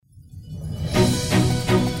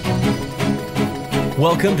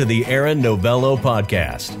Welcome to the Aaron Novello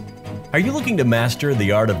Podcast. Are you looking to master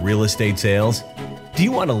the art of real estate sales? Do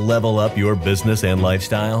you want to level up your business and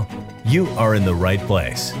lifestyle? You are in the right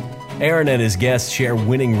place. Aaron and his guests share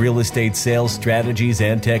winning real estate sales strategies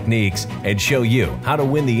and techniques and show you how to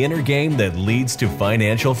win the inner game that leads to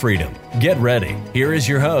financial freedom. Get ready. Here is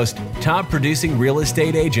your host, top producing real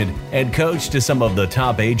estate agent and coach to some of the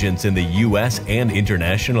top agents in the U.S. and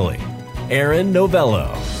internationally, Aaron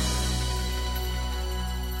Novello.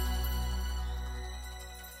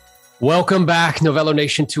 Welcome back, Novello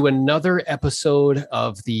Nation, to another episode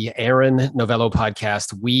of the Aaron Novello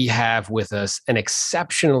Podcast. We have with us an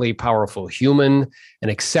exceptionally powerful human, an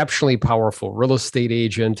exceptionally powerful real estate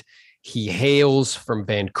agent. He hails from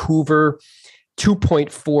Vancouver,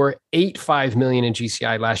 2.485 million in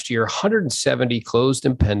GCI last year, 170 closed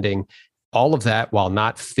and pending, all of that while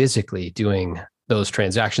not physically doing those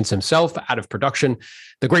transactions himself out of production.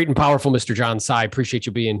 The great and powerful Mr. John Tsai. Appreciate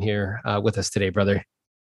you being here with us today, brother.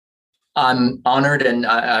 I'm honored, and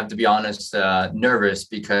I have to be honest, nervous,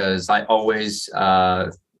 because I always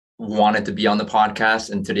wanted to be on the podcast,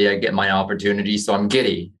 and today I get my opportunity, so I'm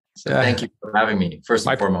giddy. So thank you for having me, first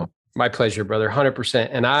and foremost. My pleasure, brother, 100%.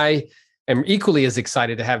 And I am equally as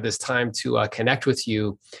excited to have this time to connect with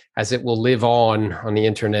you, as it will live on the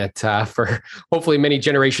internet for hopefully many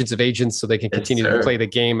generations of agents, so they can continue to play the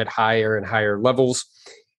game at higher and higher levels.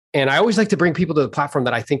 And I always like to bring people to the platform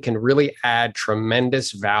that I think can really add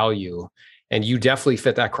tremendous value. And you definitely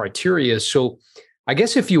fit that criteria. So I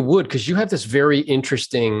guess if you would, because you have this very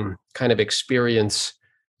interesting kind of experience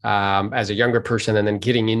as a younger person and then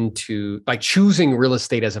getting into like choosing real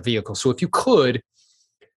estate as a vehicle. So if you could,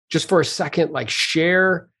 just for a second, like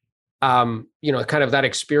share, kind of that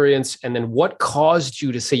experience, and then what caused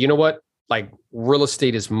you to say, you know what, like real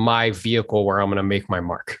estate is my vehicle where I'm going to make my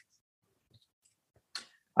mark.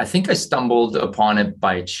 I think I stumbled upon it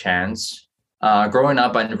by chance. Growing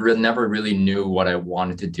up, I never really knew what I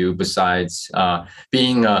wanted to do besides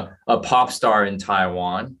being a pop star in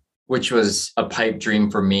Taiwan, which was a pipe dream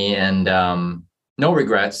for me, and no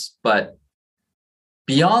regrets. But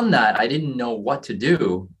beyond that, I didn't know what to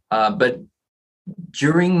do. But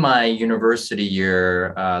during my university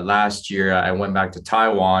year, last year, I went back to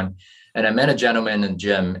Taiwan, and I met a gentleman in the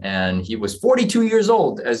gym, and he was 42 years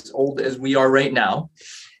old as we are right now.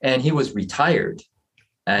 And he was retired,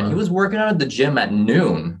 and he was working out at the gym at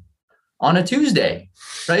noon on a Tuesday,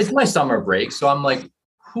 right? It's my summer break. So I'm like,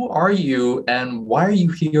 who are you? And why are you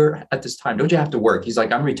here at this time? Don't you have to work? He's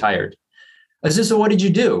like, I'm retired. I said, so what did you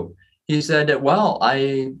do? He said, well,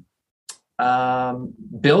 I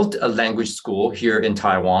built a language school here in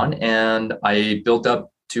Taiwan, and I built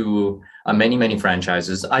up to many, many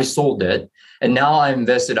franchises. I sold it. And now I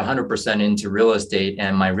invested 100% into real estate,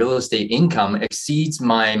 and my real estate income exceeds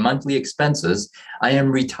my monthly expenses. I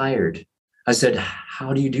am retired. I said,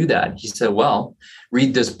 how do you do that? He said, well,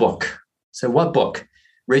 read this book. I said, what book?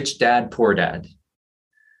 Rich Dad, Poor Dad.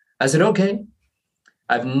 I said, okay.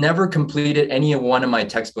 I've never completed any of one of my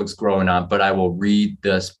textbooks growing up, but I will read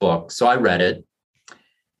this book. So I read it.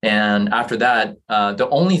 And after that, the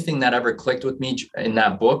only thing that ever clicked with me in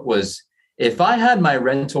that book was, if I had my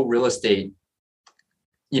rental real estate,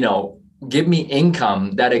 give me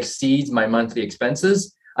income that exceeds my monthly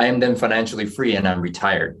expenses, I am then financially free and I'm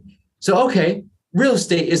retired. So, okay, real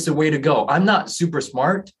estate is the way to go. I'm not super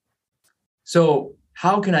smart. So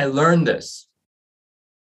how can I learn this?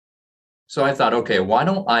 So I thought, okay, why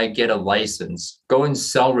don't I get a license, go and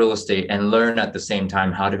sell real estate and learn at the same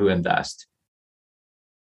time how to invest?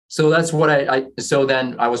 So that's what so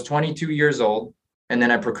then I was 22 years old. And then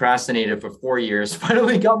I procrastinated for 4 years.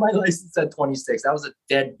 Finally got my license at 26. That was a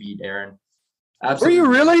deadbeat, Aaron. Absolutely. Were you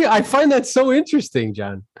really? I find that so interesting,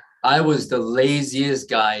 John. I was the laziest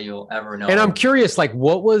guy you'll ever know. And I'm curious, like,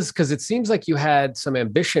 what was, because it seems like you had some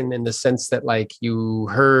ambition in the sense that, like, you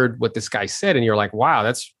heard what this guy said and you're like, wow,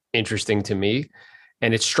 that's interesting to me.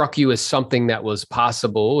 And it struck you as something that was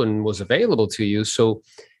possible and was available to you. So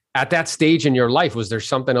at that stage in your life, was there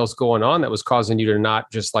something else going on that was causing you to not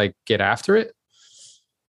just like get after it?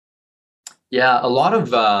 Yeah, a lot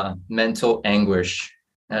of mental anguish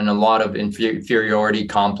and a lot of inferiority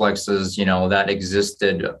complexes, that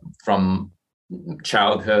existed from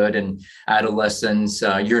childhood and adolescence.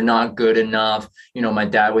 You're not good enough. My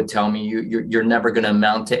dad would tell me, you're never going to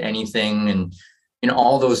amount to anything. And,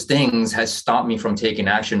 all those things has stopped me from taking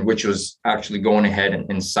action, which was actually going ahead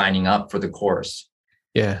and signing up for the course.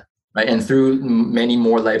 Yeah. Right. And through many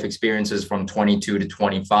more life experiences from 22 to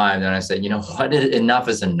 25, then I said, what? Enough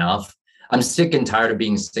is enough. I'm sick and tired of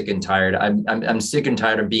being sick and tired. I'm sick and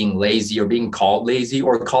tired of being lazy or being called lazy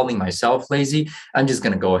or calling myself lazy. I'm just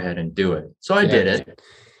going to go ahead and do it. So I did it.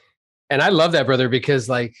 And I love that, brother, because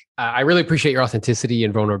like, I really appreciate your authenticity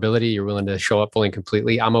and vulnerability. You're willing to show up fully and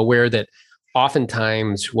completely. I'm aware that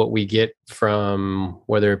oftentimes what we get from,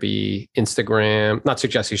 whether it be Instagram, not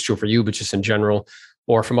suggesting it's true for you, but just in general,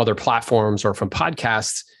 or from other platforms or from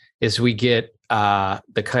podcasts, is we get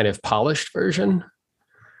the kind of polished version.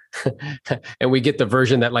 And we get the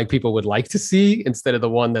version that like people would like to see instead of the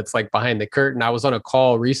one that's like behind the curtain. I was on a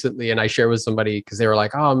call recently and I shared with somebody because they were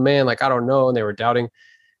like, oh man, like, I don't know. And they were doubting.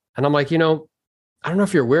 And I'm like, I don't know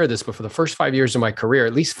if you're aware of this, but for the first 5 years of my career,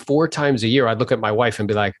 at least 4 times a year, I'd look at my wife and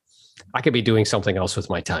be like, I could be doing something else with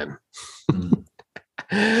my time.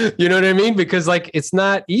 You know what I mean? Because like, it's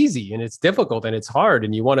not easy and it's difficult and it's hard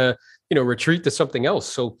and you want to, retreat to something else.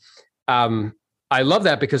 So I love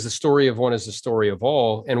that because the story of one is the story of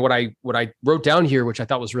all. And what I wrote down here, which I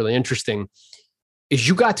thought was really interesting, is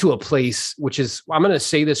you got to a place, which is, I'm going to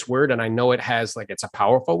say this word and I know it has like, it's a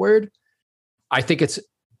powerful word. I think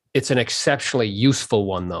it's an exceptionally useful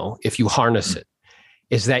one though, if you harness it,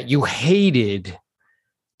 is that you hated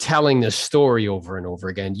telling the story over and over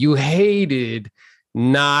again. You hated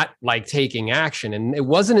not like taking action. And it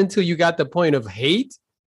wasn't until you got the point of hate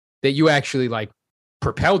that you actually like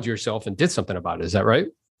propelled yourself and did something about it. Is that right?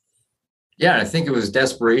 Yeah, I think it was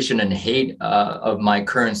desperation and hate of my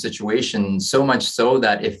current situation, so much so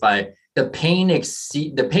that the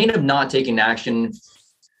pain of not taking action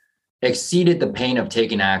exceeded the pain of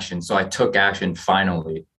taking action. So I took action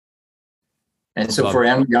finally. And so for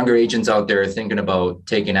younger agents out there thinking about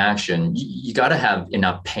taking action, you got to have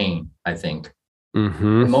enough pain, I think.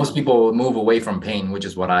 Mm-hmm. And most people move away from pain, which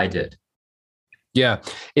is what I did. Yeah,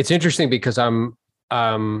 it's interesting because I'm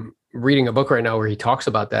reading a book right now where he talks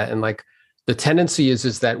about that. And like the tendency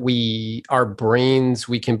is that our brains,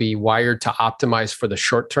 we can be wired to optimize for the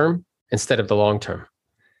short term instead of the long term.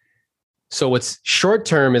 So what's short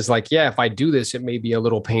term is like, yeah, if I do this, it may be a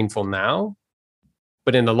little painful now,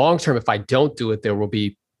 but in the long term, if I don't do it, there will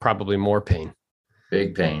be probably more pain.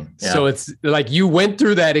 Big pain. Yeah. So it's like you went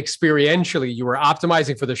through that experientially. You were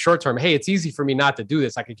optimizing for the short term. Hey, it's easy for me not to do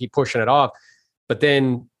this. I can keep pushing it off. But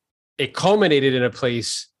then it culminated in a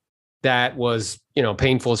place that was,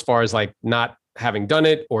 painful as far as like not having done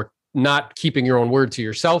it or not keeping your own word to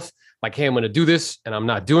yourself. Like, hey, I'm going to do this and I'm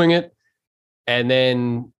not doing it. And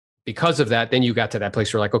then because of that, then you got to that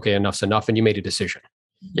place where like, okay, enough's enough. And you made a decision.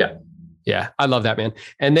 Yeah. Yeah. I love that, man.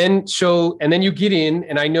 And then you get in,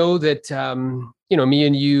 and I know that, me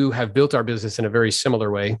and you have built our business in a very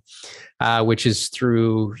similar way, which is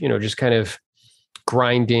through, just kind of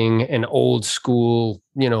grinding an old school,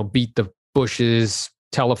 beat the bushes,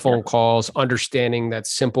 telephone calls, understanding that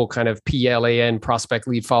simple kind of PLAN, prospect,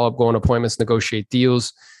 lead, follow-up, go on appointments, negotiate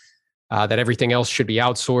deals, that everything else should be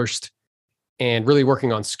outsourced, and really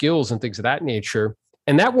working on skills and things of that nature.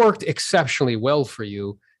 And that worked exceptionally well for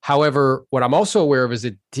you. However, what I'm also aware of is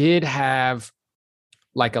it did have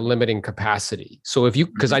like a limiting capacity. So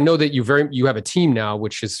because I know that you have a team now,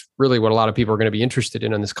 which is really what a lot of people are going to be interested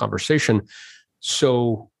in this conversation.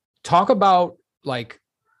 So talk about like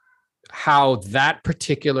how that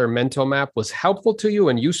particular mental map was helpful to you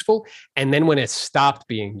and useful. And then when it stopped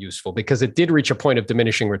being useful, because it did reach a point of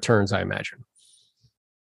diminishing returns, I imagine.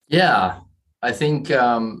 Yeah, I think,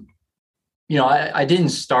 I didn't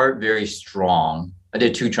start very strong. I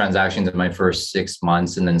did 2 transactions in my first 6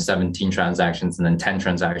 months, and then 17 transactions, and then 10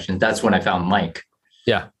 transactions. That's when I found Mike.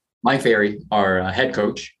 Yeah. Mike Ferry, our head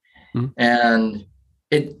coach. Mm-hmm.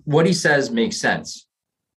 And what he says makes sense.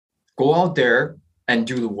 Go out there and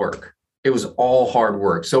do the work. It was all hard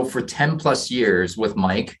work. So for 10 plus years with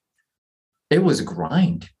Mike, it was a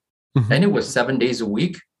grind. Mm-hmm. And it was 7 days a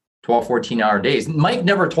week, 12, 14-hour days. Mike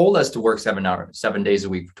never told us to work 7 days a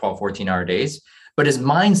week for 12, 14-hour days, but his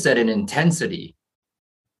mindset and intensity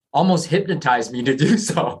almost hypnotized me to do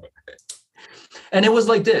so. And it was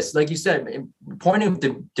like this, like you said, point of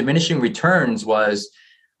the diminishing returns was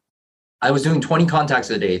I was doing 20 contacts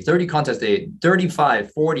a day, 30 contacts a day,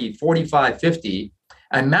 35, 40, 45, 50.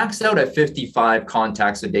 I maxed out at 55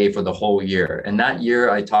 contacts a day for the whole year. And that year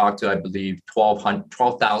I talked to, I believe,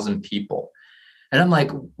 12,000 people. And I'm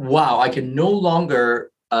like, wow, I can no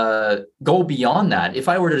longer go beyond that. If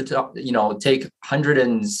I were to, take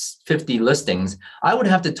 150 listings, I would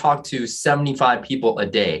have to talk to 75 people a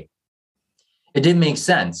day. It didn't make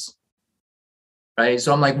sense, right?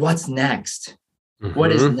 So I'm like, what's next? Mm-hmm.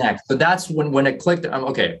 What is next? So that's when it clicked. I'm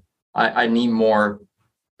okay. I need more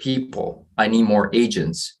people. I need more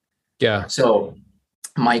agents. Yeah. So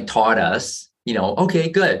Mike taught us, okay,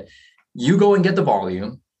 good. You go and get the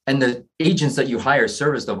volume. and the agents that you hire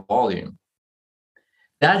service the volume.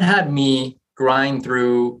 That had me grind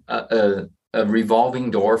through a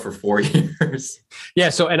revolving door for 4 years. Yeah.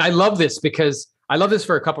 So, and I love this because I love this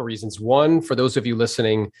for a couple of reasons. One, for those of you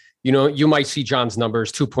listening, you might see John's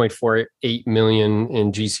numbers, 2.48 million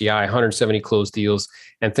in GCI, 170 closed deals,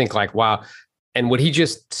 and think like, wow. And what he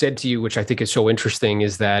just said to you, which I think is so interesting,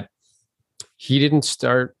 is that he didn't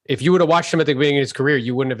start. If you would have watched him at the beginning of his career,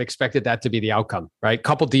 you wouldn't have expected that to be the outcome, right?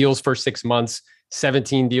 Couple deals first 6 months,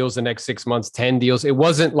 17 deals the next 6 months, 10 deals. It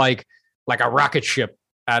wasn't like a rocket ship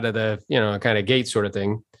out of the, kind of gate sort of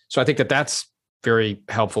thing. So I think that that's very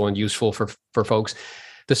helpful and useful for folks.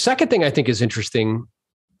 The second thing I think is interesting,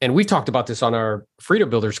 and we've talked about this on our Freedom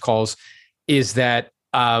Builders calls, is that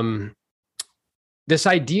this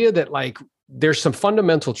idea that like there's some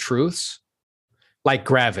fundamental truths like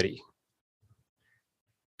gravity.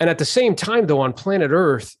 And at the same time, though, on planet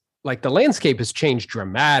Earth, like the landscape has changed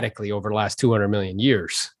dramatically over the last 200 million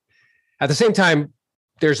years. At the same time,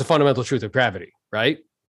 there's a fundamental truth of gravity, right?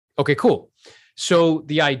 Okay, cool. So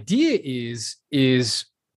the idea is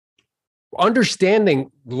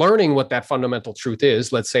understanding, learning what that fundamental truth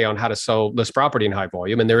is, let's say on how to sell list property in high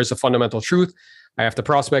volume. And there is a fundamental truth. I have to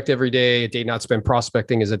prospect every day. A day not spent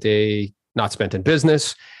prospecting is a day not spent in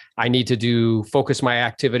business. I need to focus my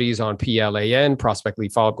activities on PLAN, prospect,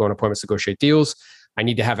 lead, follow-up, go on appointments, negotiate deals. I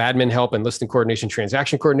need to have admin help and listing coordination,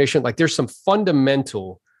 transaction coordination. Like there's some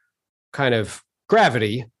fundamental kind of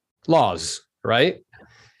gravity laws, right?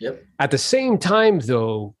 Yep. At the same time,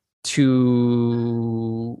 though,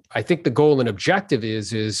 I think the goal and objective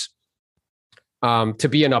is to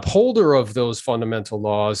be an upholder of those fundamental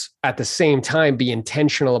laws. At the same time, be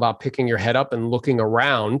intentional about picking your head up and looking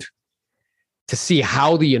around to see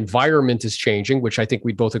how the environment is changing, which I think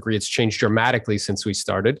we both agree it's changed dramatically since we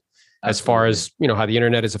started. Absolutely. As far as, how the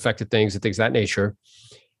internet has affected things and things of that nature.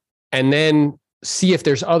 And then see if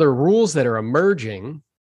there's other rules that are emerging.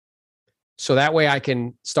 So that way I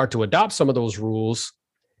can start to adopt some of those rules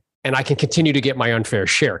and I can continue to get my unfair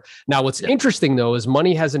share. Now, what's interesting though, is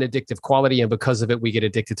money has an addictive quality, and because of it, we get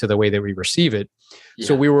addicted to the way that we receive it. Yeah.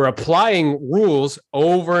 So we were applying rules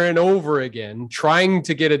over and over again, trying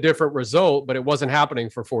to get a different result, but it wasn't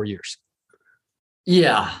happening for 4 years.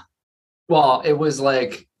 Yeah. Well, it was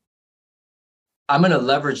like, I'm going to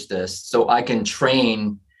leverage this so I can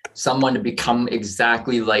train someone to become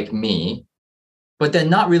exactly like me, but then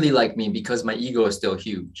not really like me because my ego is still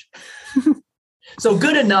huge. So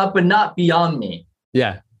good enough, but not beyond me.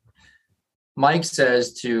 Yeah. Mike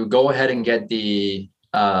says to go ahead and get the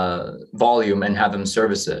volume and have them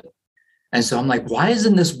service it. And so I'm like, why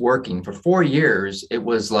isn't this working? For 4 years, it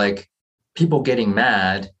was like people getting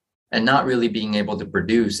mad and not really being able to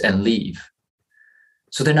produce and leave.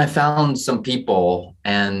 So then I found some people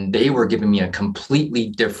and they were giving me a completely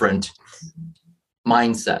different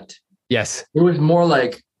mindset. Yes. It was more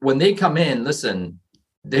like when they come in, listen,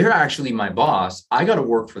 they're actually my boss. I got to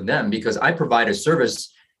work for them because I provide a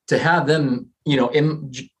service to have them,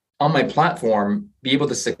 on my platform, be able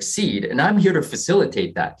to succeed. And I'm here to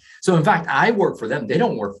facilitate that. So in fact, I work for them. They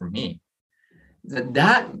don't work for me.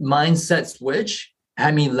 That mindset switch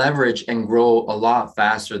had me leverage and grow a lot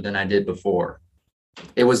faster than I did before.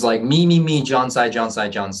 It was like me, John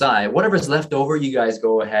Tsai. Whatever's left over, you guys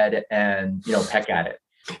go ahead and, peck at it.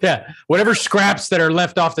 Yeah. Whatever scraps that are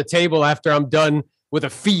left off the table after I'm done with a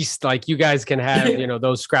feast, like you guys can have,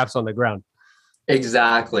 those scraps on the ground.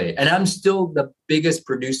 Exactly. And I'm still the biggest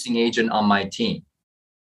producing agent on my team,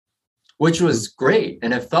 which was great.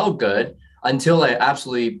 And it felt good until I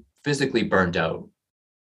absolutely physically burned out.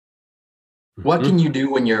 Mm-hmm. What can you do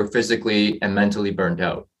when you're physically and mentally burned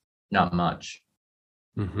out? Not much.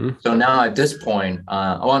 Mm-hmm. So now at this point,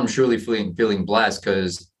 I'm truly feeling blessed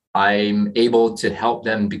because I'm able to help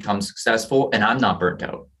them become successful and I'm not burnt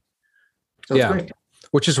out. So it's great.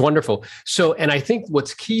 Which is wonderful. So, and I think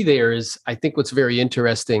what's key there is, I think what's very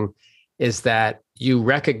interesting is that you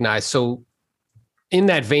recognize, so in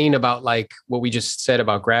that vein about like what we just said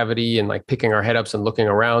about gravity and like picking our head ups and looking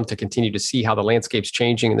around to continue to see how the landscape's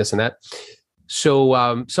changing and this and that.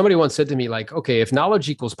 So somebody once said to me like, okay, if knowledge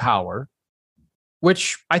equals power,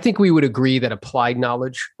 which I think we would agree that applied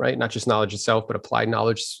knowledge, right? Not just knowledge itself, but applied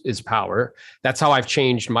knowledge is power. That's how I've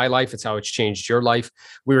changed my life. It's how it's changed your life.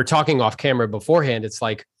 We were talking off camera beforehand. It's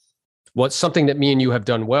like what's something that me and you have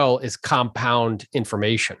done well is compound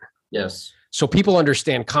information. Yes. So people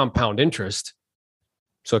understand compound interest.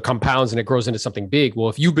 So it compounds and it grows into something big. Well,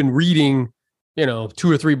 if you've been reading, 2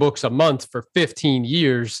 or 3 books a month for 15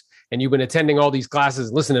 years, and you've been attending all these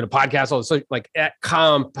classes, listening to podcasts, all this, like that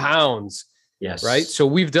compounds. Yes. Right. So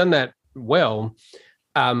we've done that well.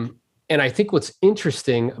 And And I think what's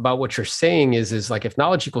interesting about what you're saying is like, if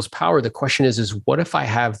knowledge equals power, the question is what if I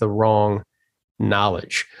have the wrong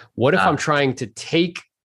knowledge? What if I'm trying to take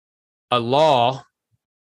a law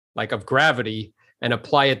like of gravity and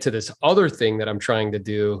apply it to this other thing that I'm trying to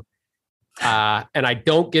do? And I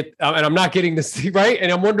don't get, and I'm not getting this right.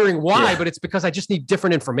 And I'm wondering why, but it's because I just need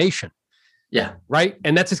different information. Yeah. Right.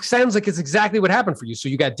 And that sounds like it's exactly what happened for you. So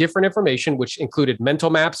you got different information, which included mental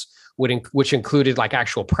maps, which included like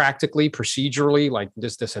actual practically, procedurally, like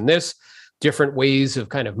this, and this, different ways of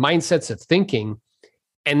kind of mindsets of thinking.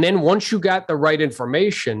 And then once you got the right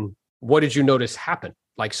information, what did you notice happen?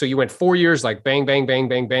 Like, so you went 4 years, like bang, bang, bang,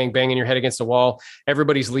 bang, bang, banging your head against the wall.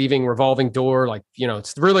 Everybody's leaving, revolving door. Like,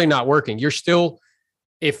 it's really not working. You're still,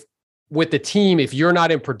 with the team, if you're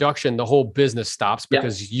not in production, the whole business stops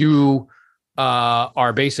because you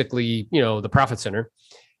are basically, the profit center.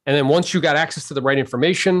 And then once you got access to the right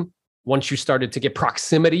information, once you started to get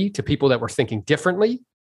proximity to people that were thinking differently,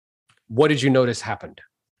 what did you notice happened?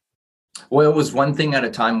 Well, it was one thing at a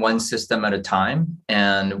time, one system at a time,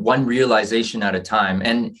 and one realization at a time,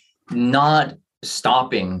 and not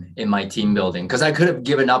stopping in my team building. Because I could have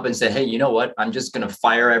given up and said, hey, you know what? I'm just going to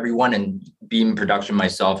fire everyone and be in production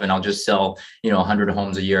myself, and I'll just sell, 100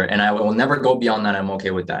 homes a year. And I will never go beyond that. I'm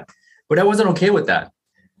okay with that. But I wasn't okay with that.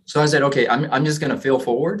 So I said, okay, I'm just going to fail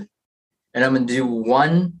forward, and I'm going to do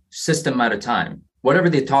one system at a time. Whatever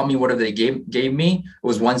they taught me, whatever they gave me, it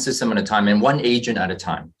was one system at a time and one agent at a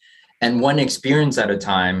time. And one experience at a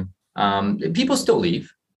time. People still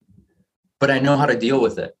leave, but I know how to deal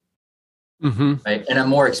with it. Mm-hmm. Right. And I'm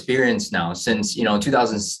more experienced now. Since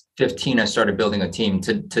 2015, I started building a team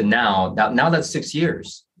to now that's 6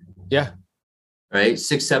 years. Yeah. Right.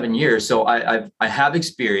 6-7 years. So I have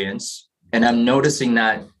experience, and I'm noticing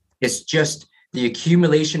that it's just the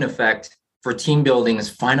accumulation effect for team building is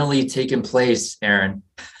finally taking place, Aaron.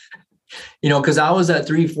 Because I was at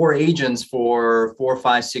 3-4 agents for 4,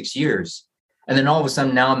 5, 6 years. And then all of a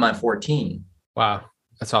sudden now I'm at 14. Wow.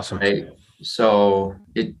 That's awesome. Right. So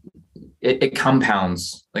it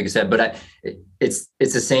compounds, like I said, but it's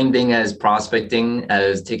the same thing as prospecting,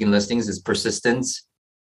 as taking listings, is persistence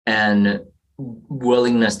and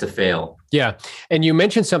willingness to fail. Yeah. And you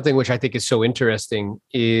mentioned something which I think is so interesting,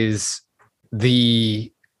 is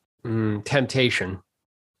the temptation,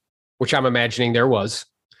 which I'm imagining there was.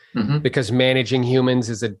 Mm-hmm. Because managing humans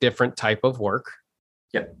is a different type of work.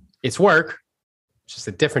 Yep. It's work, it's just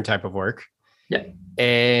a different type of work. Yeah.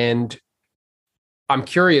 And I'm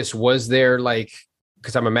curious, was there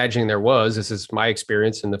because I'm imagining there was, this is my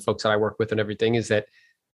experience and the folks that I work with and everything, is that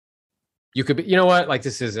you could be,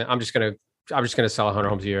 I'm just going to sell 100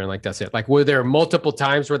 homes a year and that's it. Were there multiple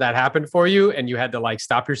times where that happened for you and you had to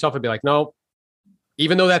stop yourself and be like, no,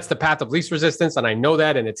 even though that's the path of least resistance and I know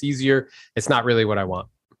that and it's easier, it's not really what I want?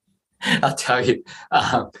 I'll tell you,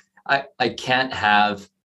 I can't have,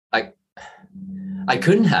 I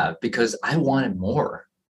couldn't have, because I wanted more.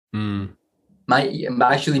 My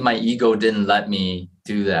ego didn't let me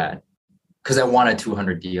do that because I wanted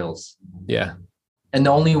 200 deals. Yeah. And the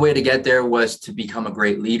only way to get there was to become a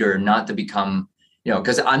great leader, not to become,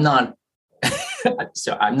 because I'm not,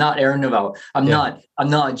 so I'm not Aaron Novell. I'm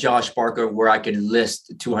not Josh Barker, where I could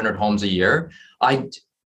list 200 homes a year. I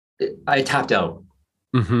tapped out.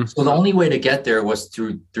 Mm-hmm. So the only way to get there was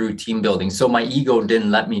through team building. So my ego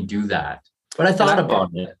didn't let me do that, but I thought about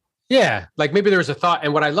it. Yeah. Maybe there was a thought.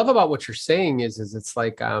 And what I love about what you're saying is it's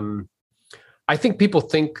I think people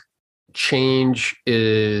think change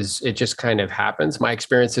it just kind of happens. My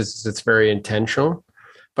experience is it's very intentional,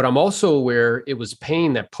 but I'm also aware it was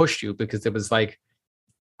pain that pushed you, because it was I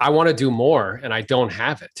want to do more and I don't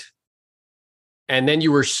have it. And then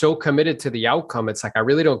you were so committed to the outcome. It's I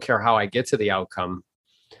really don't care how I get to the outcome.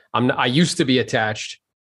 I used to be attached,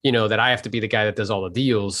 that I have to be the guy that does all the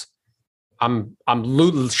deals. I'm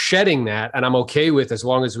shedding that, and I'm okay with, as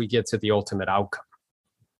long as we get to the ultimate outcome.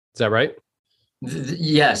 Is that right?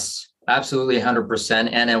 Yes, absolutely, 100%.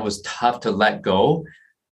 And it was tough to let go.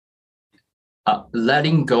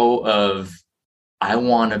 Letting go of, I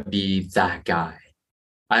want to be that guy.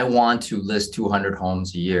 I want to list 200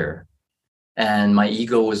 homes a year. And my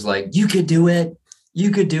ego was like, you could do it.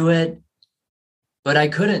 You could do it. But I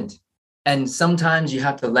couldn't. And sometimes you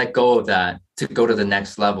have to let go of that to go to the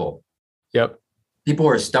next level. Yep. People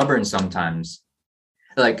are stubborn sometimes.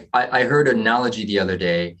 I heard an analogy the other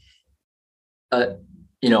day,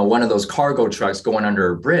 one of those cargo trucks going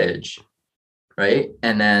under a bridge, right?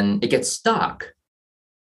 And then it gets stuck.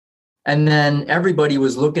 And then everybody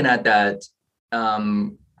was looking at that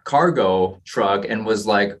cargo truck and was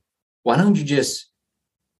like, why don't you just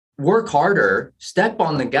work harder, step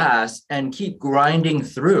on the gas, and keep grinding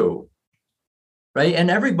through? right? And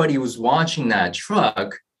everybody was watching that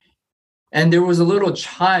truck. And there was a little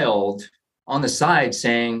child on the side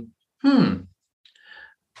saying, why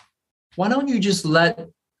don't you just let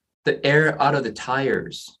the air out of the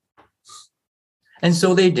tires? And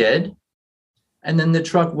so they did. And then the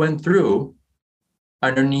truck went through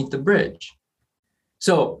underneath the bridge.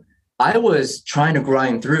 So I was trying to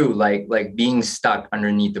grind through like being stuck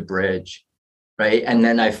underneath the bridge, right? And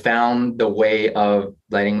then I found the way of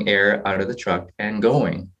letting air out of the truck and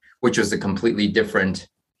going, which was a completely different,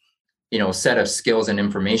 set of skills and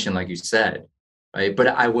information, like you said, right?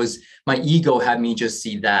 But my ego had me just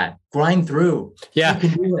see that, grind through. Yeah. You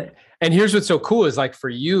can do it. And here's what's so cool is like for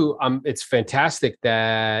you, it's fantastic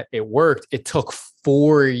that it worked. It took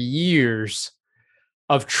 4 years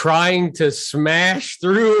of trying to smash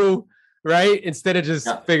through, right? Instead of just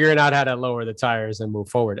figuring out how to lower the tires and move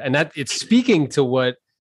forward. And that it's speaking to what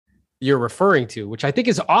you're referring to, which I think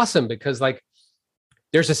is awesome because like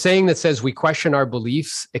there's a saying that says we question our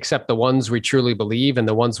beliefs, except the ones we truly believe and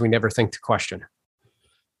the ones we never think to question,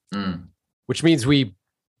 which means we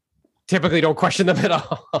typically don't question them at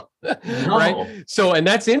all. No. Right. So, and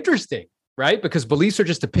that's interesting, right? Because beliefs are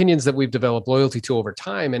just opinions that we've developed loyalty to over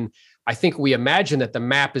time. And I think we imagine that the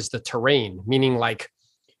map is the terrain, meaning like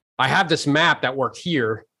I have this map that worked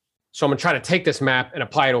here. So I'm going to try to take this map and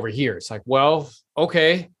apply it over here. It's like, well,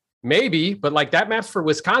 okay, maybe, but like that map's for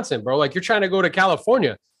Wisconsin, bro. Like you're trying to go to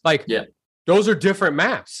California. Like those are different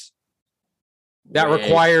maps that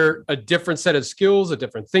require a different set of skills, a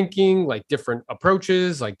different thinking, like different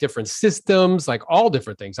approaches, like different systems, like all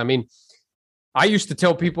different things. I mean, I used to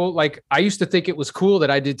tell people, like, I used to think it was cool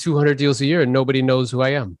that I did 200 deals a year and nobody knows who I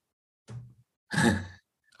am.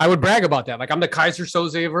 I would brag about that. Like I'm the Kaiser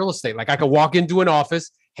Soze of real estate. Like I could walk into an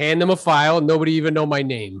office, hand them a file, and nobody even know my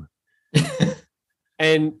name.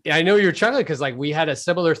 And I know you're chuckling because like we had a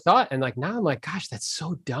similar thought. And like now I'm like, gosh, that's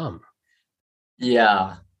so dumb.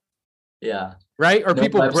 Yeah. Yeah. Right? Or no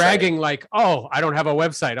people website. Bragging like, oh, I don't have a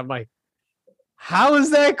website. I'm like, how is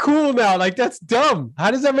that cool now? Like, that's dumb. How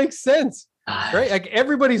does that make sense? Right? Like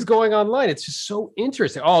everybody's going online. It's just so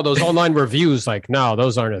interesting. Oh, those online reviews, like, no,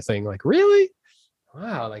 those aren't a thing. Like, really?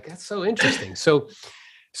 Wow. Like, that's so interesting. So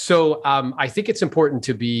I think it's important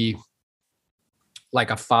to be like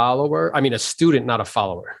a follower. I mean, a student, not a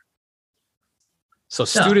follower. So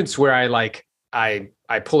students where I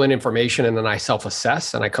pull in information and then I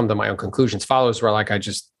self-assess and I come to my own conclusions. Followers where like, I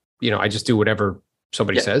just do whatever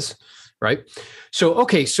somebody says. Right. So,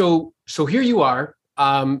 okay. So here you are.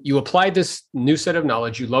 You applied this new set of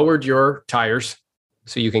knowledge. You lowered your tires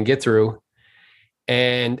so you can get through.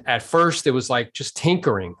 And at first it was like just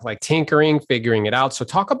tinkering, figuring it out. So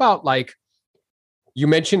talk about like, you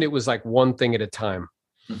mentioned it was like one thing at a time.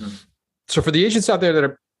 Mm-hmm. So for the agents out there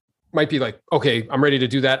that might be like, okay, I'm ready to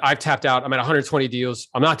do that. I've tapped out. I'm at 120 deals.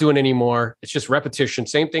 I'm not doing any more. It's just repetition,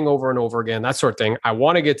 same thing over and over again, that sort of thing. I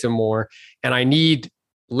want to get to more and I need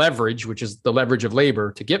leverage, which is the leverage of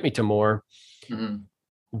labor to get me to more. Mm-hmm.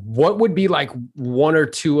 What would be like one or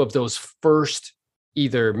two of those first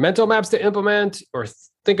either mental maps to implement or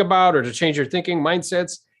think about or to change your thinking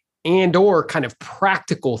mindsets and or kind of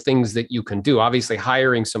practical things that you can do? Obviously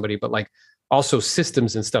hiring somebody, but like also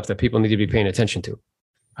systems and stuff that people need to be paying attention to.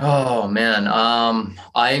 Oh man,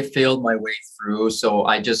 I failed my way through. So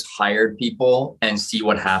I just hired people and see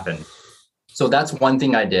what happened. So that's one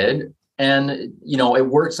thing I did. And, it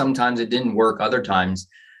worked sometimes, it didn't work other times,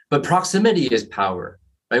 but proximity is power,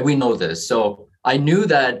 right? We know this. So I knew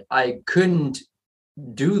that I couldn't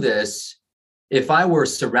do this if I were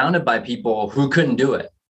surrounded by people who couldn't do it.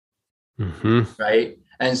 Mm-hmm. Right.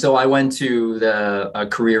 And so I went to the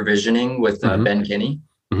career visioning with Ben Kinney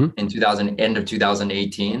in end of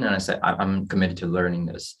 2018. And I said, I'm committed to learning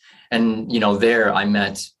this. And, there I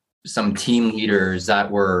met some team leaders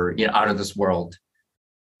that were, out of this world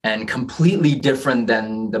and completely different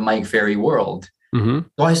than the Mike Ferry world. Mm-hmm.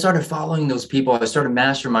 So I started following those people. I started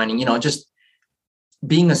masterminding, just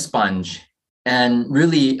being a sponge and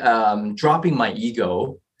really dropping my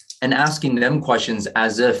ego and asking them questions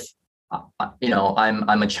as if,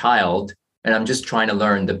 I'm a child and I'm just trying to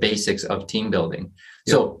learn the basics of team building.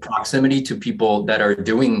 Yep. So proximity to people that are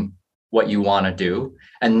doing what you want to do.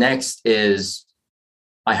 And next is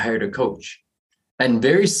I hired a coach and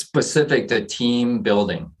very specific to team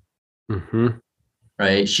building. Mm-hmm.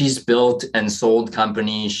 Right. She's built and sold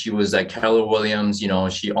companies. She was at Keller Williams.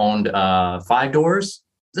 She owned 5 Doors.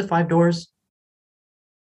 Is it 5 Doors?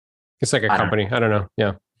 It's like a company. I don't know.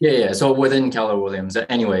 Yeah. Yeah. So within Keller Williams.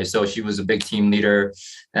 Anyway, so she was a big team leader.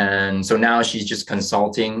 And so now she's just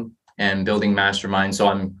consulting and building mastermind. So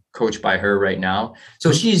I'm coached by her right now.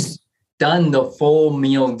 So she's done the full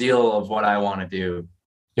meal deal of what I want to do.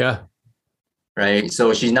 Yeah. Right.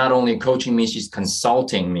 So she's not only coaching me, she's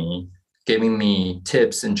consulting me, giving me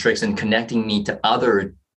tips and tricks and connecting me to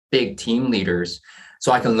other big team leaders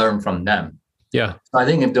so I can learn from them. Yeah. So I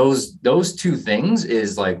think if those two things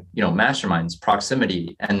is like, masterminds,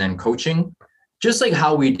 proximity, and then coaching, just like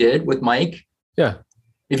how we did with Mike. Yeah.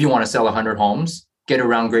 If you want to sell 100 homes, get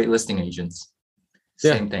around great listing agents.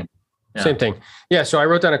 Same thing. Yeah. Same thing. Yeah. So I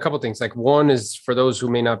wrote down a couple of things. Like one is for those who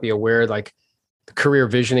may not be aware, like career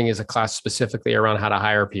visioning is a class specifically around how to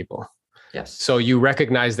hire people. Yes. So you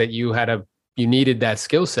recognize that you needed that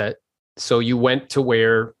skill set. So you went to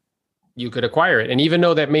where you could acquire it. And even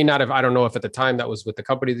though that may not have, I don't know if at the time that was with the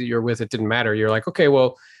company that you're with, it didn't matter. You're like, okay,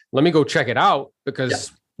 well, let me go check it out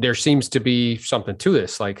because there seems to be something to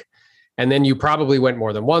this. Like, and then you probably went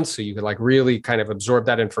more than once. So you could like really kind of absorb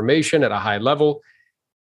that information at a high level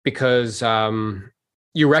because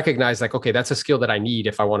you recognize like, okay, that's a skill that I need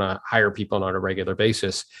if I want to hire people on a regular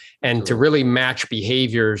basis. And to really match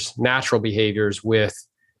behaviors, natural behaviors with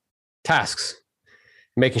tasks,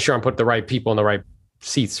 making sure I'm putting the right people in the right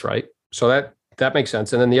seats, right? So that makes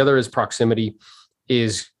sense. And then the other is proximity,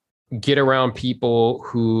 is get around people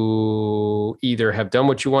who either have done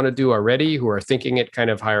what you want to do already, who are thinking at kind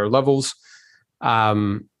of higher levels.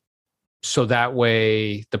 So that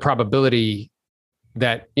way the probability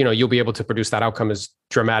that, you'll be able to produce that outcome is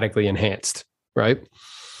dramatically enhanced, right?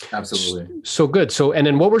 Absolutely. So good. So, and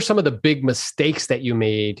then what were some of the big mistakes that you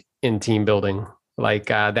made in team building?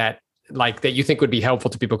 That you think would be helpful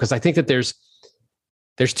to people? Because I think that there's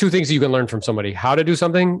two things you can learn from somebody: how to do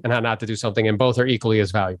something and how not to do something. And both are equally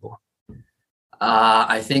as valuable.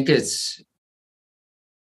 I think it's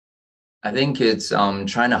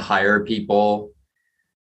trying to hire people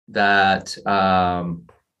that are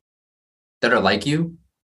like you.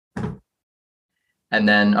 And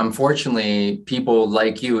then unfortunately, people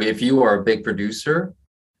like you, if you are a big producer,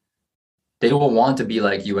 they will want to be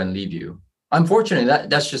like you and leave you. Unfortunately,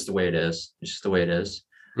 that's just the way it is. It's just the way it is,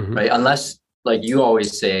 right? Unless, like you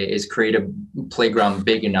always say, is create a playground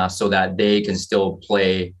big enough so that they can still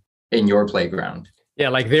play in your playground. Yeah,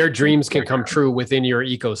 like their dreams can come true within your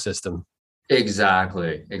ecosystem.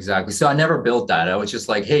 Exactly. So I never built that. I was just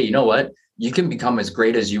like, hey, you know what? You can become as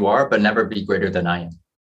great as you are, but never be greater than I am.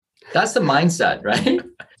 That's the mindset, right?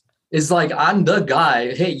 It's like, I'm the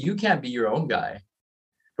guy. Hey, you can't be your own guy.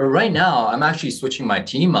 But right now, I'm actually switching my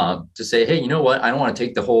team up to say, hey, you know what? I don't want to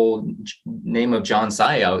take the whole name of John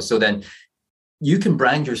Tsai out. So then you can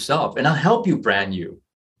brand yourself and I'll help you brand you.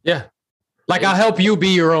 Yeah. Like I'll help you be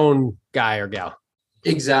your own guy or gal.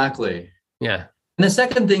 Exactly. Yeah. And the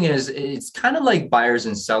second thing is, it's kind of like buyers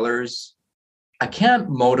and sellers. I can't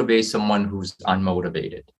motivate someone who's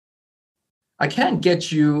unmotivated. I can't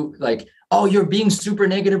get you like, oh, you're being super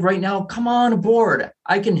negative right now. Come on aboard.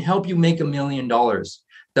 I can help you make $1 million.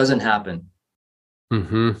 Doesn't happen.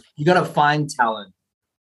 You got to find talent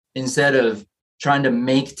instead of trying to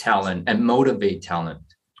make talent and motivate talent.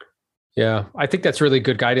 Yeah, I think that's really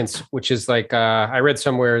good guidance, which is like, I read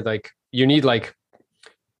somewhere like you need like,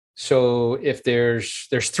 so if there's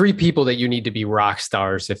 3 people that you need to be rock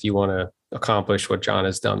stars if you want to accomplish what John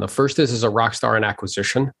has done. The first is a rock star in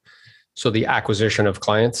acquisition. So the acquisition of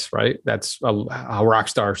clients, right? That's a rock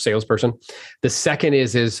star salesperson. The second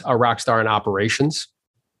is a rock star in operations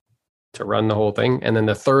to run the whole thing. And then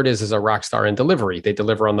the third is a rock star in delivery. They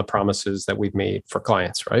deliver on the promises that we've made for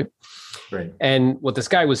clients, right? Right. And what this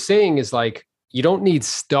guy was saying is like, you don't need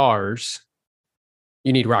stars,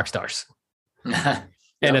 you need rock stars.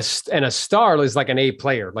 And a star is like an A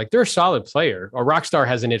player. Like they're a solid player. A rock star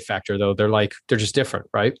has an it factor though. They're just different,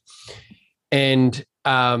 right? And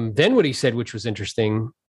then what he said, which was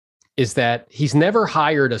interesting, is that he's never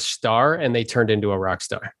hired a star and they turned into a rock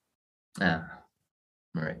star. Yeah.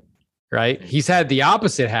 Right. He's had the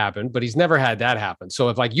opposite happen, but he's never had that happen. So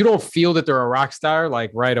if like you don't feel that they're a rock star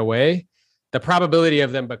like right away, the probability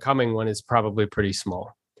of them becoming one is probably pretty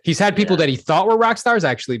small. He's had people that he thought were rock stars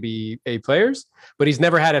actually be A players, but he's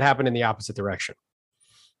never had it happen in the opposite direction.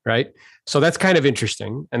 Right. So that's kind of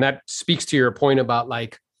interesting. And that speaks to your point about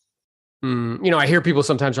like, I hear people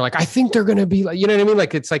sometimes are like, I think they're going to be like, you know what I mean?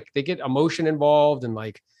 Like, it's like they get emotion involved and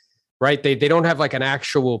like, right. They don't have like an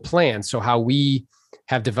actual plan. So how we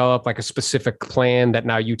have developed like a specific plan that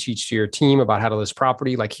now you teach to your team about how to list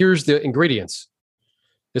property. Like, here's the ingredients.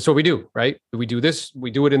 This is what we do, right? We do this, we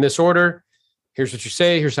do it in this order. Here's what you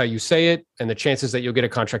say. Here's how you say it. And the chances that you'll get a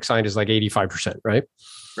contract signed is like 85%, right?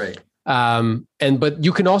 Right. But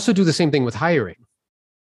you can also do the same thing with hiring.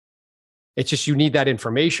 It's just, you need that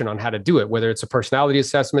information on how to do it, whether it's a personality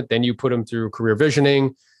assessment, then you put them through career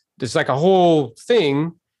visioning. There's like a whole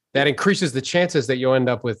thing that increases the chances that you'll end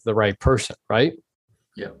up with the right person, right?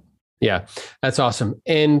 Yeah. Yeah, that's awesome.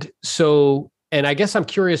 And I guess I'm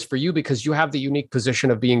curious for you because you have the unique position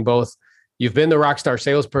of being both, you've been the rockstar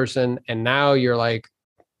salesperson and now you're like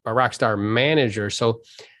a rockstar manager. So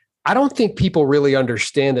I don't think people really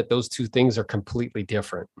understand that those two things are completely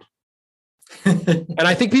different. And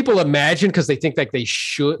I think people imagine because they think like they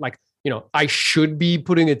should, like, I should be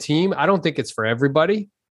putting a team. I don't think it's for everybody.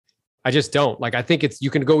 I just don't. Like, I think you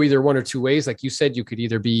can go either one or two ways. Like you said, you could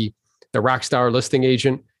either be the rockstar listing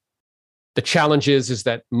agent. The challenge is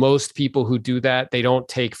that most people who do that, they don't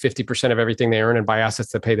take 50% of everything they earn and buy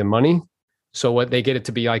assets that pay them money. So what they get it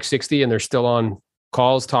to be like 60 and they're still on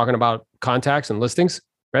calls talking about contacts and listings,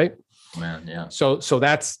 right? Man, yeah. So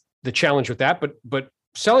that's the challenge with that. But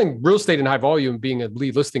selling real estate in high volume, being a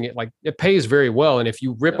lead listing, it pays very well. And if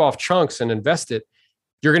you rip off chunks and invest it,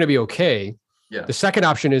 you're going to be okay. Yeah. The second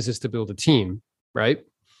option is to build a team, right?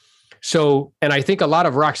 So, and I think a lot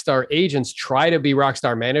of rockstar agents try to be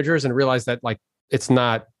rockstar managers and realize that it's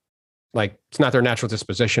not their natural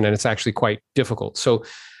disposition and it's actually quite difficult. So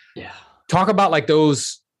talk about like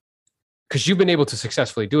those, because you've been able to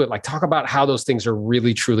successfully do it. Like talk about how those things are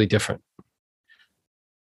really, truly different.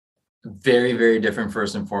 Very, very different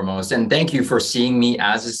first and foremost. And thank you for seeing me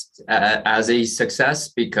as a success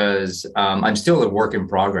because I'm still a work in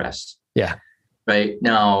progress. Yeah. Right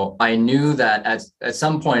now, I knew that at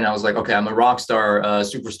some point I was like, okay, I'm a rock star,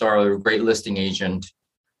 superstar, a great listing agent.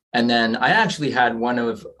 And then I actually had one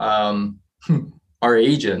of our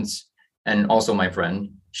agents and also my friend.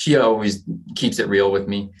 She always keeps it real with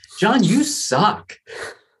me. John, you suck.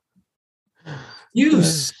 You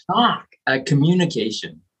suck at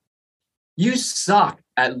communication. You suck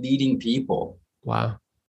at leading people. Wow.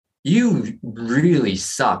 You really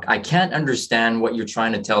suck. I can't understand what you're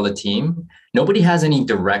trying to tell the team. Nobody has any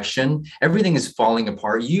direction. Everything is falling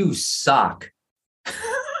apart. You suck.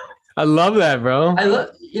 I love that, bro.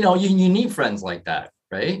 You need friends like that,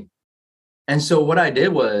 right? And so what I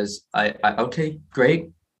did was okay,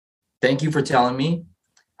 great. Thank you for telling me.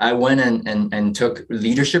 I went and took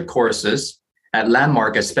leadership courses at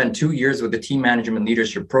Landmark. I spent 2 years with the team management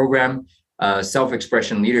leadership program,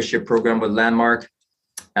 self-expression leadership program with Landmark.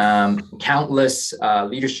 Countless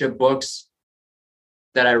leadership books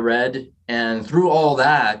that I read. And through all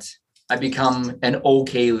that, I become an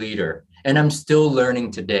okay leader. And I'm still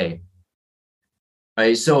learning today.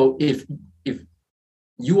 Right. So if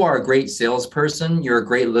you are a great salesperson, you're a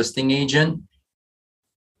great listing agent,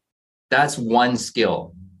 that's one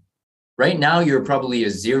skill. Right now, you're probably a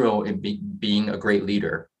zero in being a great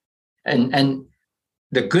leader. And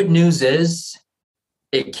the good news is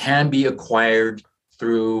it can be acquired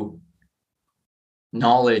through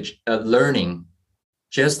knowledge, learning,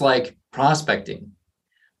 just like prospecting.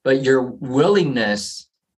 But your willingness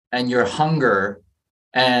and your hunger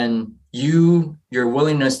and your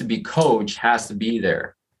willingness to be coached has to be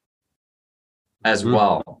there as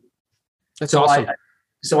well. That's awesome.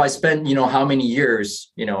 So I spent, how many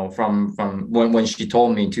years, from when she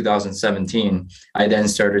told me in 2017, I then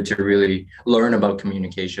started to really learn about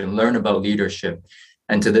communication, learn about leadership.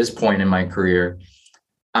 And to this point in my career,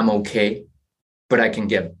 I'm okay, but I can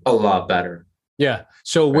get a lot better. Yeah.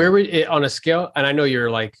 So where would it, on a scale, and I know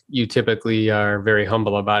you typically are very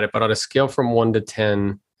humble about it, but on a scale from 1 to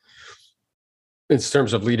 10, in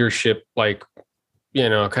terms of leadership, kind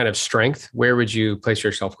of strength, where would you place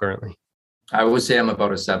yourself currently? I would say I'm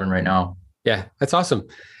about a 7 right now. Yeah, that's awesome.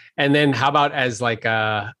 And then how about as like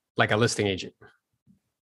a listing agent?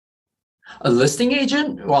 A listing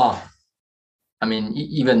agent? Well, I mean,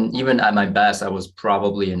 even at my best, I was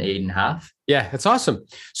probably an 8.5. Yeah, that's awesome.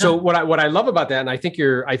 So what I love about that, and I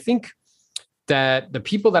think that the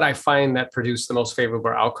people that I find that produce the most favorable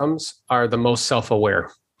outcomes are the most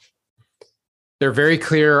self-aware. They're very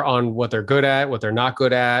clear on what they're good at, what they're not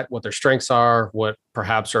good at, what their strengths are, what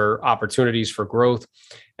perhaps are opportunities for growth.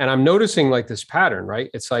 And I'm noticing this pattern, right?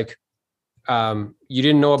 It's like you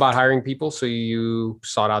didn't know about hiring people, so you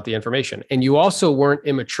sought out the information. And you also weren't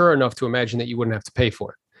immature enough to imagine that you wouldn't have to pay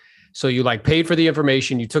for it. So you paid for the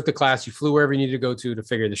information, you took the class, you flew wherever you needed to go to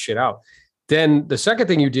figure this shit out. Then the second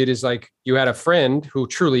thing you did is you had a friend who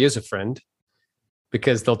truly is a friend,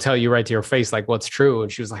 because they'll tell you right to your face, what's true. And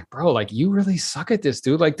she was like, bro, you really suck at this,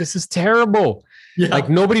 dude. This is terrible. Yeah.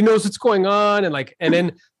 Nobody knows what's going on. And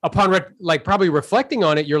then upon probably reflecting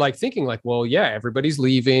on it, you're thinking well, yeah, everybody's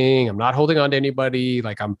leaving. I'm not holding on to anybody.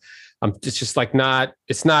 It's just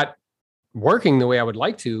it's not working the way I would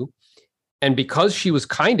like to. And because she was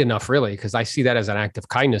kind enough, really, because I see that as an act of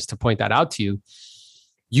kindness to point that out to you,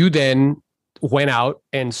 you then went out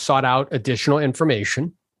and sought out additional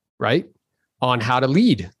information, right, on how to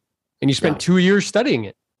lead and you spent 2 years studying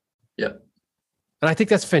it. Yeah. And I think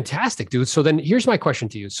that's fantastic, dude. So then here's my question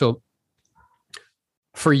to you. So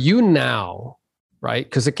for you now, right?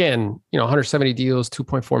 Because again, 170 deals,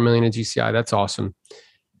 2.4 million in GCI. That's awesome.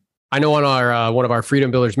 I know on our one of our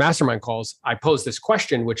Freedom Builders Mastermind calls, I posed this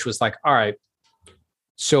question, which was like, all right,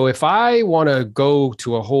 so if I want to go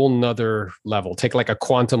to a whole nother level, take like a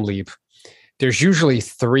quantum leap, there's usually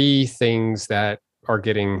 3 things that are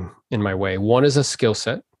getting in my way. One is a skill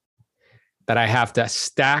set that I have to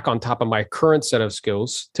stack on top of my current set of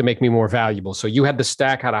skills to make me more valuable. So you had to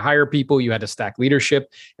stack how to hire people, you had to stack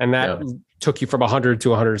leadership, and that took you from 100 to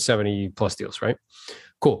 170 plus deals, right?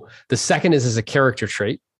 Cool. The second is a character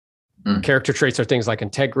trait. Character traits are things like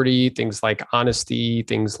integrity, things like honesty,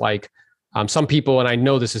 things like some people, and I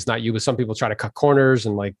know this is not you, but some people try to cut corners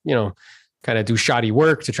and kind of do shoddy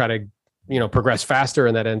work to try to, progress faster.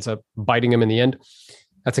 And that ends up biting them in the end.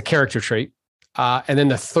 That's a character trait. And then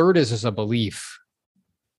the third is a belief,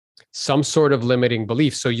 some sort of limiting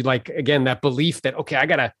belief. So you again, that belief that, okay, I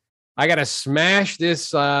gotta smash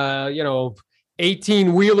this,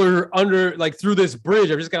 18 wheeler through this bridge.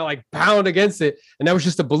 I'm just gonna pound against it. And that was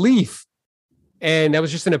just a belief. And that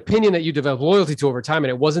was just an opinion that you developed loyalty to over time. And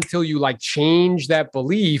it wasn't until you changed that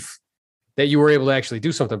belief that you were able to actually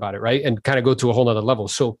do something about it. Right. And kind of go to a whole nother level.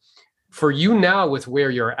 So for you now with where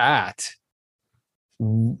you're at,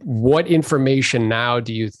 what information now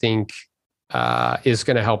do you think is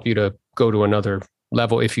going to help you to go to another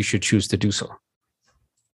level if you should choose to do so?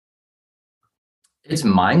 It's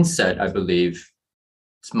mindset, I believe.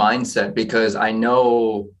 It's mindset because I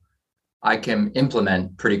know I can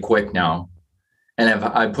implement pretty quick now. And if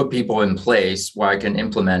I put people in place where I can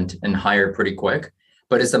implement and hire pretty quick,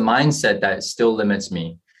 but it's the mindset that still limits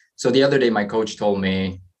me. So the other day, my coach told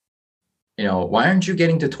me, why aren't you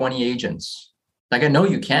getting to 20 agents? I know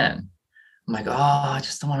you can. I'm like, I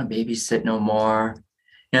just don't want to babysit no more.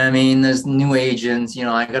 You know what I mean? There's new agents,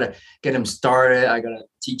 I got to get them started. I got to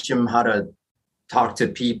teach them how to talk to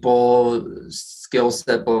people, skill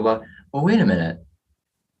set, blah, blah, blah. Well, wait a minute.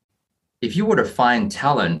 If you were to find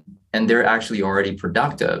talent and they're actually already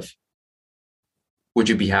productive, would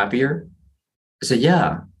you be happier? I said,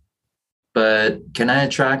 yeah, but can I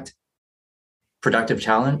attract productive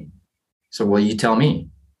talent? So, well, you tell me.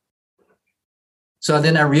 So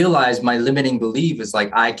then I realized my limiting belief is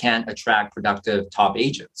I can't attract productive top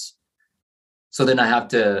agents. So then I have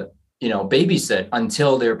to, babysit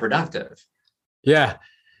until they're productive. Yeah,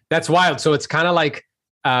 that's wild. So it's kind of like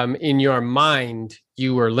in your mind,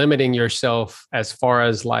 you were limiting yourself as far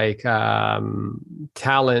as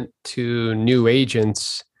talent to new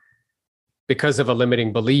agents because of a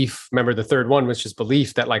limiting belief. Remember the third one was just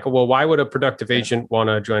belief that why would a productive agent want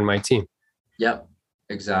to join my team? Yep,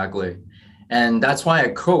 exactly. And that's why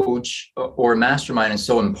a coach or a mastermind is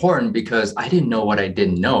so important because I didn't know what I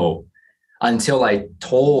didn't know until I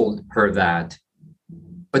told her that.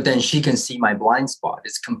 But then she can see my blind spot.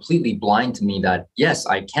 It's completely blind to me that, yes,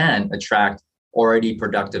 I can attract already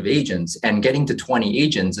productive agents. And getting to 20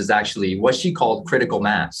 agents is actually what she called critical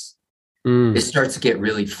mass. It starts to get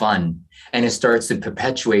really fun and it starts to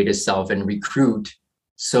perpetuate itself and recruit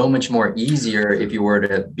so much more easier if you were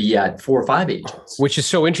to be at 4 or 5 agents. Which is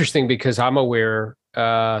so interesting because I'm aware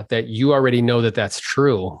that you already know that that's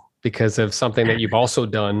true because of something that you've also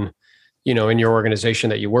done, in your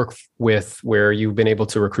organization that you work with, where you've been able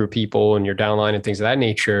to recruit people and your downline and things of that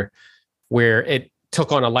nature, where it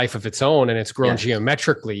took on a life of its own and it's grown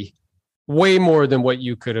geometrically way more than what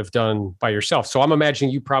you could have done by yourself. So I'm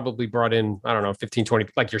imagining you probably brought in, 15, 20,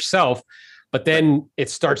 like yourself, but then it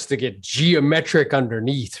starts to get geometric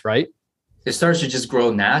underneath, right? It starts to just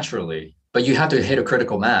grow naturally, but you have to hit a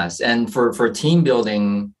critical mass. And for team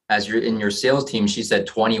building, as you're in your sales team, she said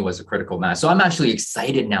 20 was a critical mass. So I'm actually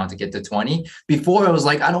excited now to get to 20. Before I was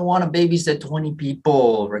like, I don't want to babysit 20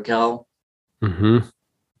 people, Raquel. Mm-hmm.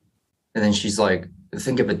 And then she's like,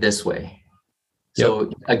 think of it this way.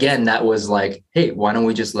 So again, that was like, hey, why don't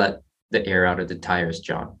we just let the air out of the tires,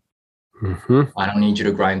 John? Mm-hmm. I don't need you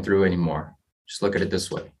to grind through anymore. Just look at it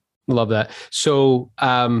this way. Love that. So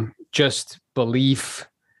just belief,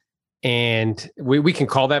 and we can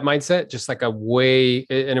call that mindset just like a way,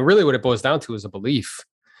 and really what it boils down to is a belief.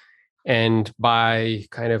 And by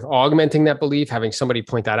kind of augmenting that belief, having somebody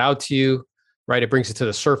point that out to you, right? It brings it to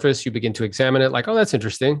the surface. You begin to examine it like, oh, that's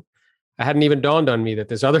interesting. I hadn't even dawned on me that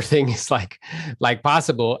this other thing is like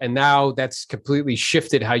possible. And now that's completely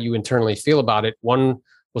shifted how you internally feel about it. One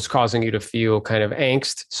was causing you to feel kind of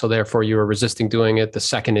angst. So therefore you were resisting doing it. The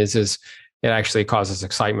second is it actually causes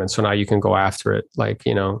excitement. So now you can go after it,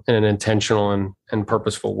 in an intentional and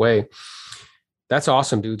purposeful way. That's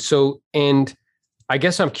awesome, dude. So, and I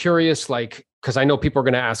guess I'm curious, like, because I know people are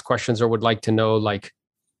going to ask questions or would like to know, like,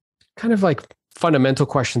 kind of like fundamental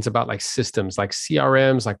questions about like systems, like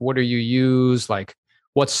CRMs, like what do you use? Like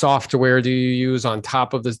what software do you use on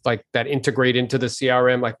top of this, like that integrate into the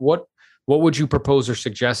CRM? Like what would you propose or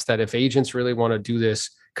suggest that if agents really want to do this?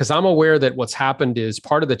 Because I'm aware that what's happened is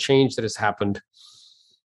part of the change that has happened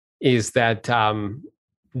is that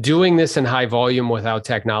doing this in high volume without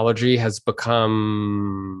technology has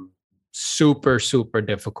become super, super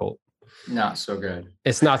difficult. Not so good.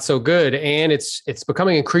 It's not so good. And it's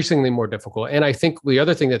becoming increasingly more difficult. And I think the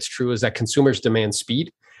other thing that's true is that consumers demand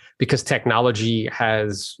speed because technology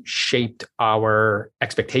has shaped our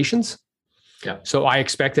expectations. Yeah. So I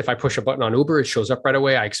expect if I push a button on Uber, it shows up right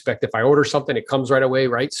away. I expect if I order something, it comes right away.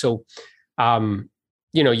 Right. So,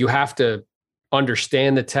 you have to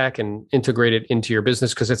understand the tech and integrate it into your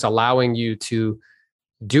business because it's allowing you to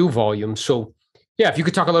do volume. So yeah, if you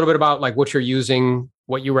could talk a little bit about like what you're using,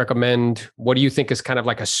 what you recommend, what do you think is kind of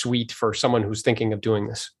like a suite for someone who's thinking of doing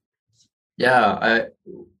this? Yeah,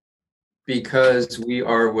 because we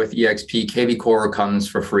are with EXP, KV Core comes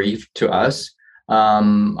for free to us.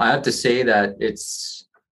 I have to say that it's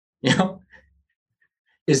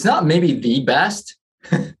not maybe the best.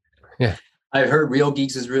 Yeah. I've heard Real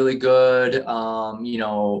Geeks is really good.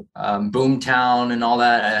 Boomtown and all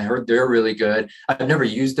that. I heard they're really good. I've never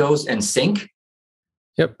used those. And Sync.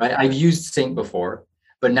 Yep. Right? I've used Sync before,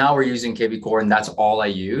 but now we're using KV Core and that's all I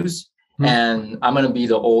use. Mm-hmm. And I'm going to be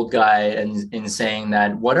the old guy in saying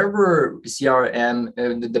that whatever CRM,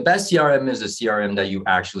 the best CRM is a CRM that you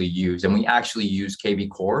actually use. And we actually use KV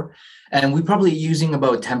Core. And we're probably using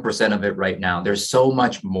about 10% of it right now. There's so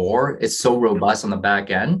much more. It's so robust on the back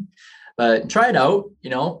end. But try it out.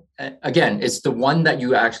 Again, it's the one that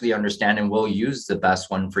you actually understand and will use, the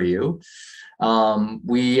best one for you.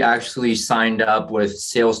 We actually signed up with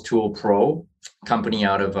Sales Tool Pro, company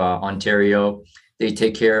out of Ontario. They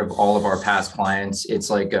take care of all of our past clients.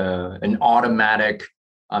 It's like an automatic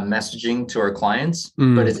messaging to our clients,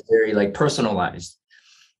 but it's very like personalized.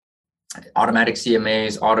 Automatic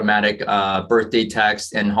CMAs, automatic birthday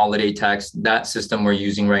text and holiday text. That system we're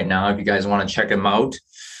using right now. If you guys want to check them out.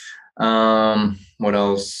 What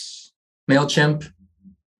else? MailChimp,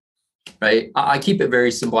 right? I keep it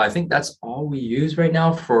very simple. I think that's all we use right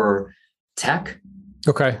now for tech.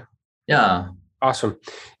 Okay. Yeah. Awesome.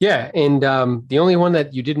 Yeah. And the only one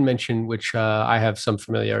that you didn't mention, which I have some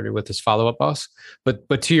familiarity with, is Follow Up Boss.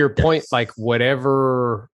 But to your point, yes. Like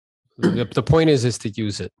whatever the point is to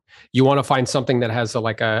use it. You want to find something that has a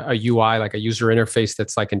UI, like a user interface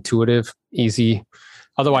that's like intuitive, easy.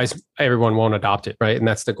 Otherwise, everyone won't adopt it, right? And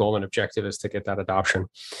that's the goal and objective, is to get that adoption.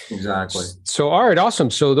 Exactly. So, all right,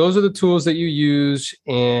 awesome. So those are the tools that you use,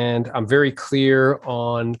 and I'm very clear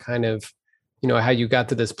on kind of, how you got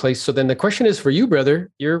to this place. So then the question is for you,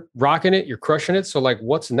 brother. You're rocking it. You're crushing it. So like,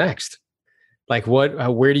 what's next? Like,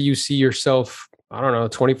 where do you see yourself? I don't know,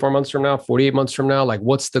 24 months from now, 48 months from now. Like,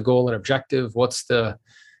 what's the goal and objective? What's the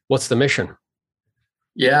mission?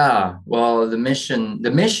 Yeah. Well, the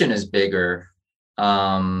mission is bigger.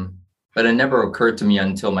 But it never occurred to me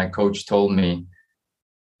until my coach told me,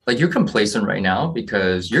 like, you're complacent right now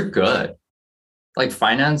because you're good. Like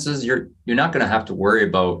finances, you're not going to have to worry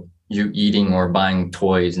about you eating or buying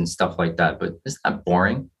toys and stuff like that. But isn't that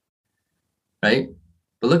boring? Right?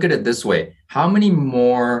 But look at it this way. How many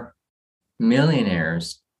more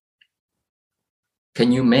millionaires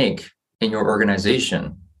can you make in your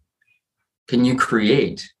organization? Can you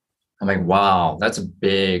create? I'm like, wow, that's a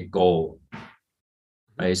big goal.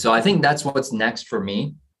 Right. So I think that's what's next for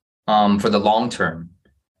me, for the long term,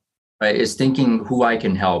 right? Is thinking who I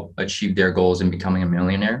can help achieve their goals and becoming a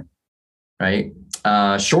millionaire, right?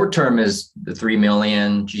 Short term is the 3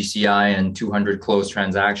 million GCI and 200 closed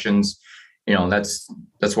transactions. That's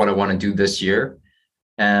what I want to do this year.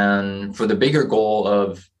 And for the bigger goal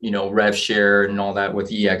of, rev share and all that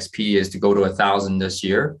with EXP is to go to 1,000 this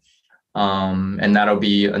year. And that'll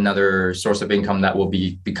be another source of income that will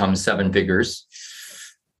become 7 figures.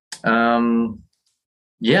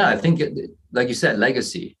 I think, like you said,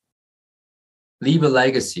 legacy. Leave a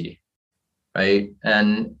legacy, right?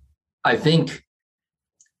 And I think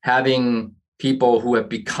having people who have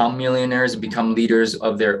become millionaires, become leaders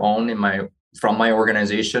of their own from my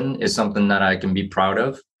organization is something that I can be proud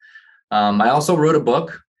of. I also wrote a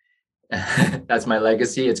book. That's my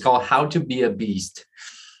legacy. It's called How to Be a Beast.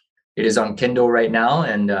 It is on Kindle right now,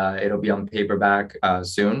 and it'll be on paperback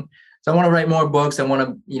soon. So I want to write more books. I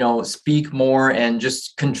want to, speak more and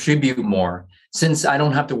just contribute more. Since I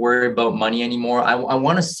don't have to worry about money anymore, I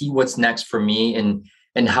want to see what's next for me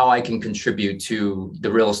and how I can contribute to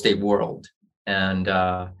the real estate world. And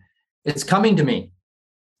it's coming to me.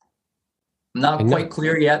 Not quite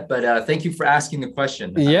clear yet, but thank you for asking the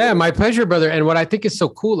question. Yeah, my pleasure, brother. And what I think is so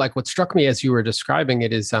cool, like what struck me as you were describing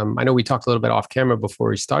it is, I know we talked a little bit off camera before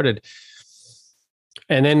we started.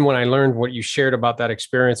 And then when I learned what you shared about that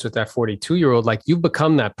experience with that 42-year-old, like you've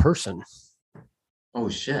become that person. Oh,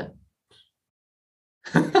 shit.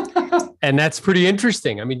 And that's pretty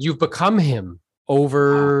interesting. I mean, you've become him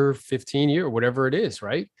over 15 years, whatever it is,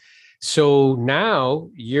 right? So now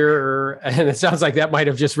and it sounds like that might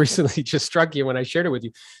have just recently just struck you when I shared it with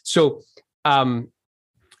you. So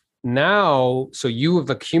now, so you have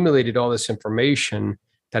accumulated all this information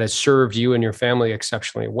that has served you and your family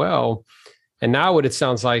exceptionally well. And now what it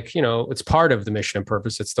sounds like, it's part of the mission and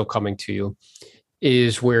purpose that's still coming to you,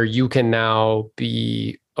 is where you can now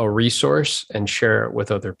be a resource and share it with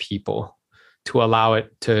other people to allow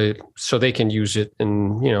it so they can use it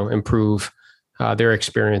and, improve their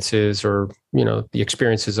experiences or, the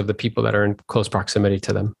experiences of the people that are in close proximity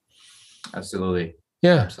to them. Absolutely.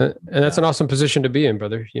 Yeah. Absolutely. And that's an awesome position to be in,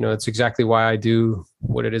 brother. It's exactly why I do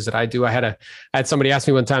what it is that I do. I had somebody ask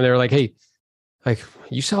me one time, they were like, hey, like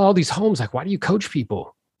you sell all these homes, like, why do you coach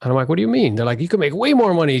people? And I'm like, what do you mean? They're like, you can make way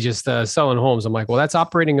more money just selling homes. I'm like, well, that's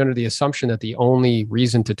operating under the assumption that the only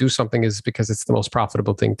reason to do something is because it's the most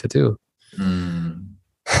profitable thing to do.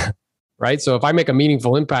 Right. So if I make a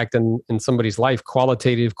meaningful impact in somebody's life,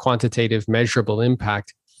 qualitative, quantitative, measurable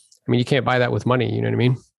impact, I mean, you can't buy that with money. You know what I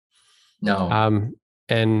mean? No.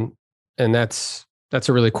 And that's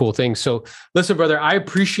a really cool thing. So listen, brother, I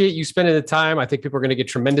appreciate you spending the time. I think people are going to get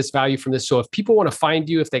tremendous value from this. So if people want to find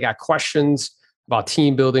you, if they got questions about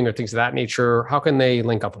team building or things of that nature, how can they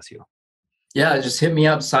link up with you? Yeah, just hit me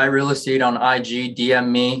up, Tsai Real Estate on IG, DM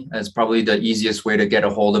me. That's probably the easiest way to get a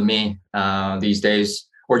hold of me these days,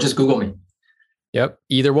 or just Google me. Yep.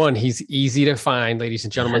 Either one. He's easy to find, ladies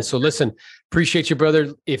and gentlemen. So listen, appreciate you,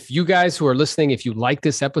 brother. If you guys who are listening, if you like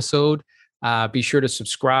this episode, be sure to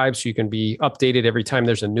subscribe so you can be updated every time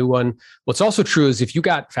there's a new one. What's also true is if you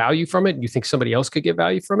got value from it and you think somebody else could get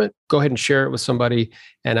value from it, go ahead and share it with somebody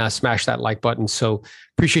and smash that like button. So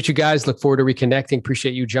appreciate you guys. Look forward to reconnecting.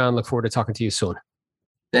 Appreciate you, John. Look forward to talking to you soon.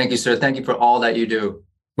 Thank you, sir. Thank you for all that you do.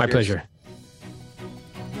 My Cheers. pleasure.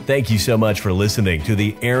 Thank you so much for listening to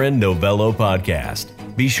the Aaron Novello podcast.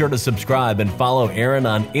 Be sure to subscribe and follow Aaron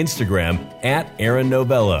on Instagram @Aaron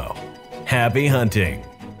Novello. Happy hunting.